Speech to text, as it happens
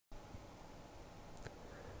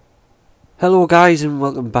Hello guys and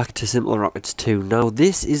welcome back to SimpleRockets 2. Now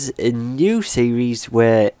this is a new series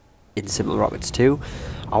where in SimpleRockets 2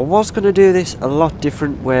 I was going to do this a lot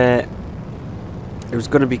different, where it was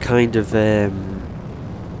going to be kind of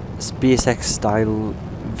SpaceX style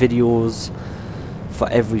videos for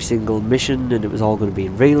every single mission, and it was all going to be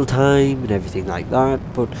in real time and everything like that,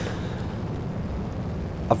 but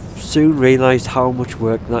I've soon realised how much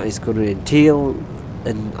work that is going to entail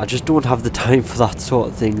and I just don't have the time for that sort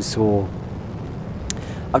of thing, so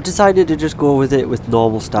I've decided to just go with it with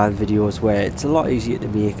normal style videos where it's a lot easier to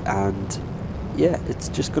make, and yeah, it's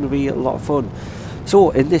just going to be a lot of fun.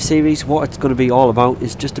 So in this series what it's going to be all about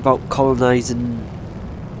is just about colonising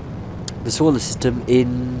the solar system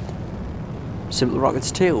in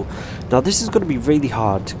SimpleRockets 2. Now this is going to be really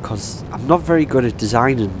hard because I'm not very good at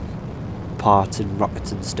designing parts and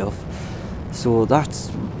rockets and stuff, so that's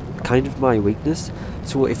kind of my weakness.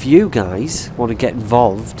 So if you guys want to get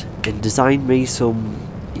involved and design me some,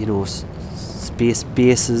 you know, space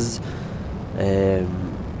bases,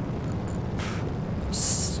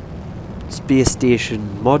 space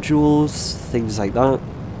station modules, things like that,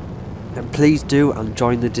 then please do, and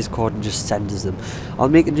join the Discord and just send us them. I'll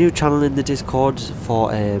make a new channel in the Discord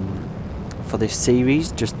for this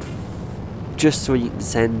series, just so you can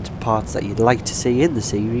send parts that you'd like to see in the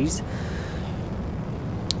series.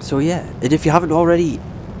 So yeah, and if you haven't already,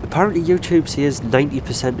 apparently YouTube says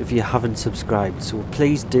 90% of you haven't subscribed, so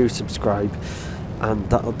please do subscribe, and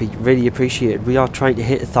that'll be really appreciated. We are trying to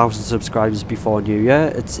hit 1,000 subscribers before New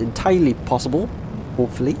Year. It's entirely possible,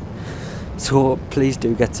 hopefully, so please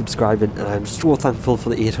do get subscribing, and I'm so thankful for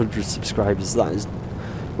the 800 subscribers. That is,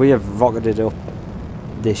 we have rocketed up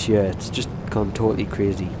this year. It's just gone totally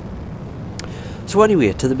crazy. So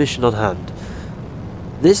anyway, to the mission on hand.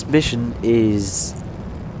 This mission is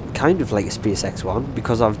kind of like a SpaceX one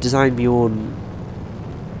because I've designed my own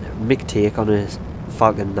MiG take on a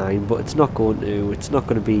Falcon 9, but it's not going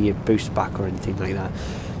to be a boost back or anything like that.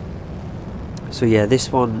 So yeah,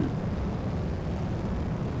 this one,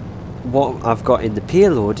 what I've got in the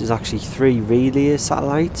payload is actually 3 relay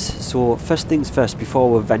satellites. So first things first,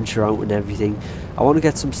 before we venture out and everything, I want to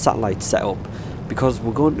get some satellites set up, because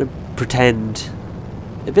we're going to pretend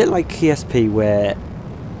a bit like KSP, where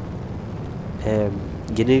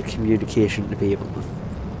you need communication to be able to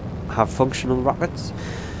have functional rockets.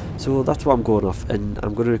 So that's what I'm going off, and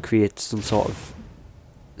I'm going to create some sort of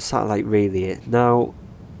satellite relay. Now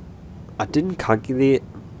I didn't calculate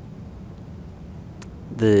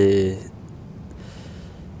the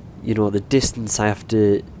distance I have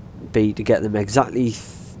to be to get them exactly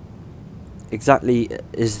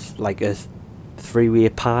is like a 3-way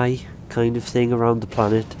pie kind of thing around the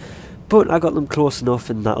planet, but I got them close enough,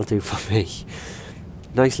 and that'll do for me.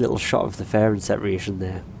 Nice little shot of the fairing separation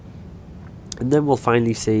there, and then we might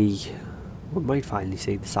finally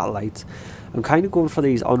see the satellites. I'm kind of going for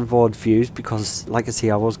these onboard views because, like I say,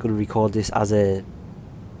 I was going to record this as a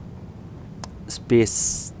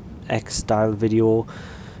SpaceX style video,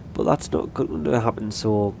 but that's not going to happen,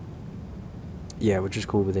 so yeah, we're just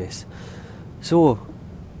going with this. So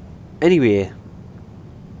anyway,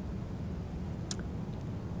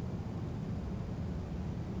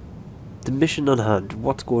 the mission on hand,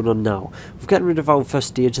 what's going on now? We've gotten rid of our first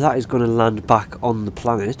stage. That is going to land back on the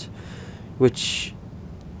planet, which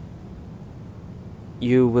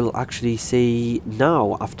you will actually see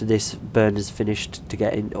now after this burn is finished to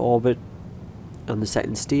get into orbit on the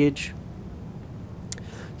second stage.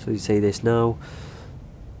 So you see this now,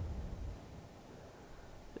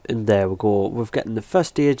 and there we go. We've gotten the first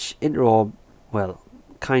stage into orbit, well,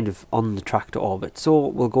 kind of on the track to orbit. So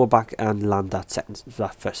we'll go back and land that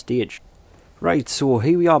first stage. Right, so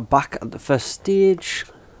here we are back at the first stage,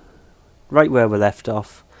 right where we left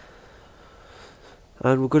off,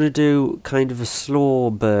 and we're going to do kind of a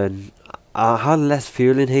slow burn. I had less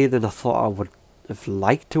fuel in here than I thought I would have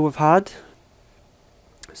liked to have had,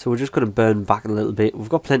 so we're just going to burn back a little bit. We've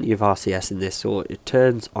got plenty of RCS in this, so it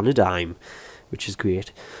turns on a dime, which is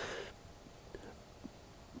great.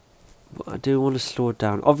 But I do want to slow it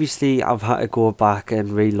down. Obviously I've had to go back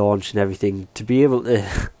and relaunch and everything to be able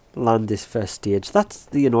to land this first stage. That's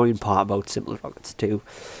the annoying part about SimpleRockets 2.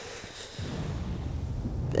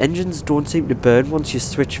 Engines don't seem to burn once you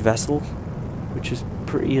switch vessel, which is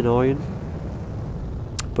pretty annoying,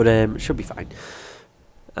 but it should be fine.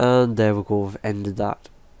 And there we go, we've ended that.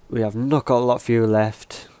 We have not got a lot of fuel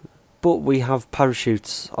left, but we have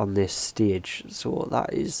parachutes on this stage, so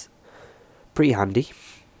that is pretty handy.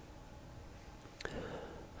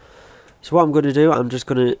 So what I'm going to do, I'm just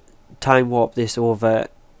going to time warp this over,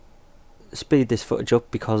 speed this footage up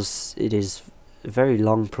because it is a very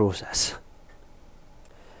long process.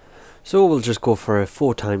 So we'll just go for a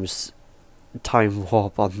 4 times time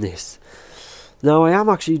warp on this. Now I am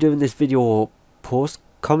actually doing this video post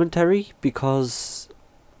commentary because,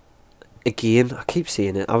 again, I keep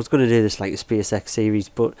saying it, I was going to do this like a SpaceX series,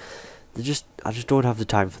 but I just don't have the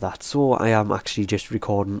time for that, so I am actually just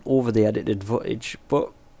recording over the edited footage.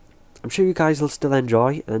 But I'm sure you guys will still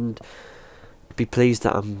enjoy and be pleased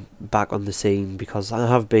that I'm back on the scene, because I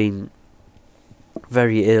have been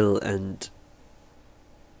very ill and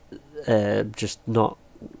just not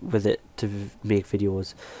with it to make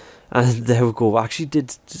videos. And there we go, I actually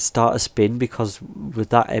did start a spin because with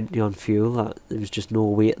that empty on fuel there was just no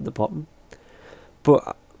weight at the bottom,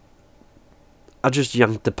 but I just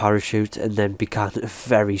yanked the parachute and then began a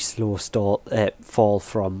very slow fall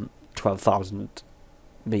from 12,000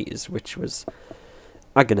 meters, which was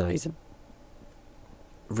agonizing,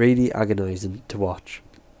 really agonizing to watch.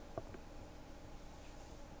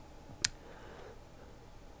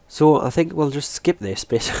 So I think we'll just skip this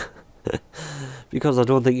bit because I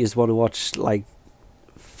don't think you just want to watch like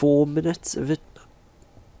 4 minutes of it.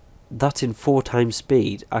 That's in 4 times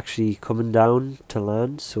speed actually coming down to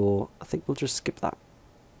land, so I think we'll just skip that.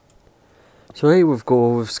 So here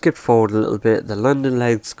we've skipped forward a little bit, the landing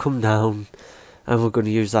legs come down, and we're going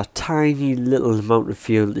to use that tiny little amount of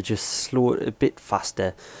fuel to just slow it a bit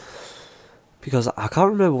faster, because I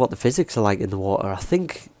can't remember what the physics are like in the water. I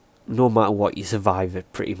think no matter what you survive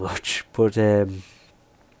it pretty much, but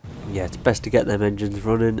yeah, it's best to get them engines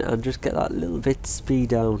running and just get that little bit speed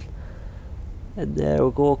down. And there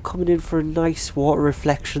we go, coming in for a nice water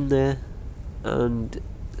reflection there, and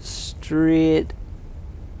straight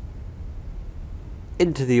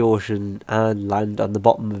into the ocean and land on the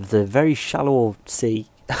bottom of the very shallow sea.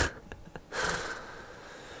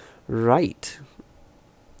 Right,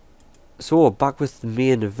 so back with the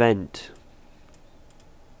main event.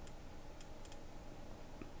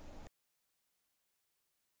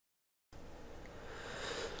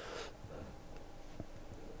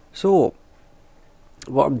 So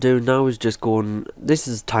what I'm doing now is just going, this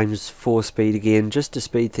is times 4 speed again, just to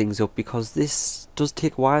speed things up, because this does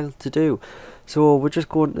take a while to do. So we're just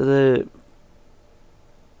going to the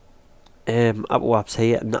Apple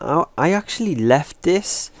here. Now I actually left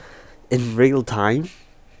this in real time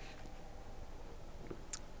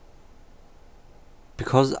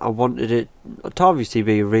because I wanted it to obviously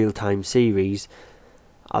be a real time series.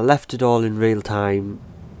 I left it all in real time,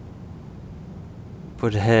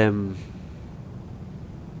 but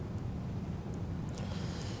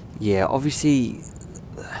yeah, obviously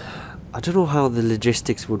I don't know how the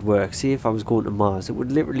logistics would work. See, if I was going to Mars, it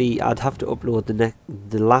would literally, I'd have to upload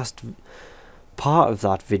the last part of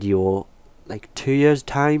that video like 2 years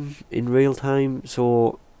time in real time.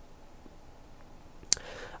 So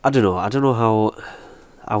I don't know how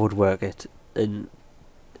I would work it, and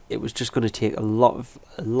it was just going to take a lot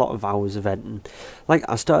of hours of editing. Like,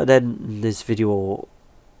 I started editing this video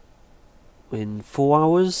in 4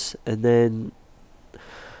 hours, and then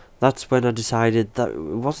that's when I decided that it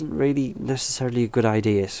wasn't really necessarily a good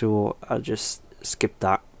idea, so I just skipped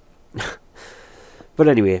that. But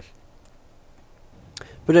anyway,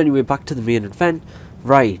 back to the main event.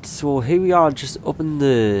 Right, so here we are, just up in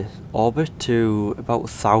the orbit to about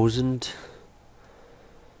 1,000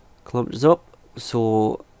 kilometers up.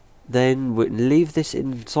 So then we leave this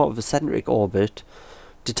in sort of a centric orbit,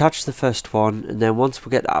 detach the first one, and then once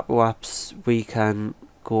we get Apple we can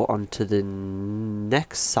go on to the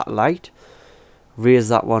next satellite, raise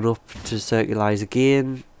that one up to circularize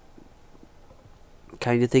again,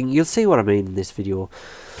 kind of thing. You'll see what I mean in this video.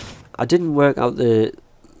 I didn't work out the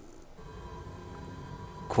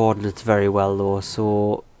coordinates very well though,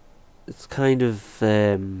 so it's kind of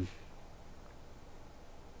they're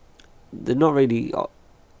not really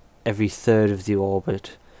every third of the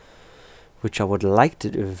orbit, which I would like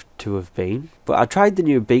to have been. But I tried the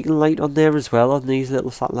new beacon light on there as well on these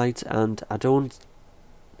little satellites, and I don't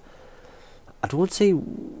see,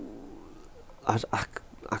 I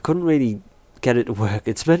couldn't really get it to work.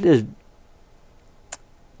 It's meant to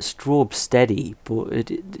strobe steady, but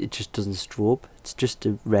it just doesn't strobe. It's just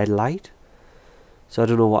a red light. So I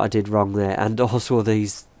don't know what I did wrong there. And also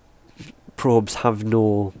these probes have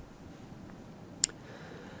no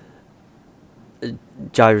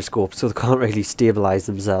gyroscope, so they can't really stabilize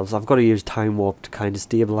themselves. I've got to use time warp to kind of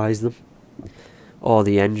stabilize them, or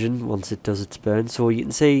the engine once it does its burn. So you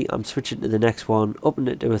can see I'm switching to the next one, upping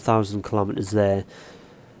it to 1,000 kilometers there,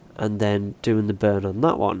 and then doing the burn on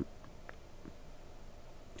that one,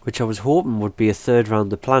 which I was hoping would be a third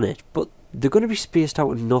round the planet, but they're going to be spaced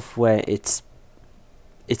out enough where it's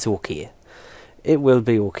okay. It will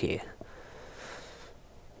be okay.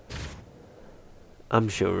 I'm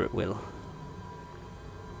sure it will.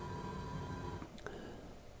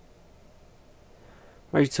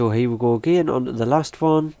 Right, so here we go again, on to the last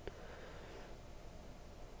one.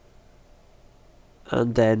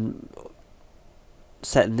 And then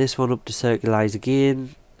setting this one up to circularize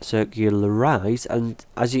again. Circularize, and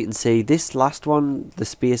as you can see, this last one, the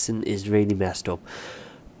spacing is really messed up.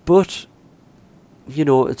 But, you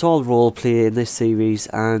know, it's all roleplay in this series,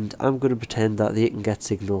 and I'm going to pretend that they can get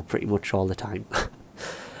signal pretty much all the time.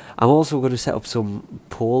 I'm also going to set up some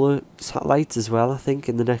polar satellites as well, I think,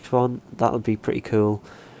 in the next one. That'll be pretty cool.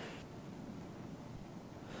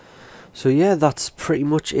 So yeah, that's pretty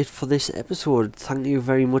much it for this episode. Thank you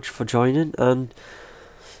very much for joining, and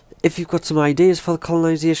if you've got some ideas for the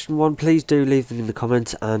Colonization one, please do leave them in the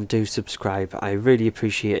comments and do subscribe. I really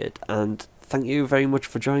appreciate it, and thank you very much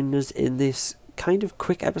for joining us in this kind of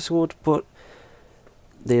quick episode, but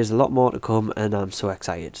there's a lot more to come and I'm so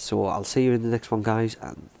excited. So I'll see you in the next one, guys,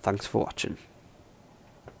 and thanks for watching.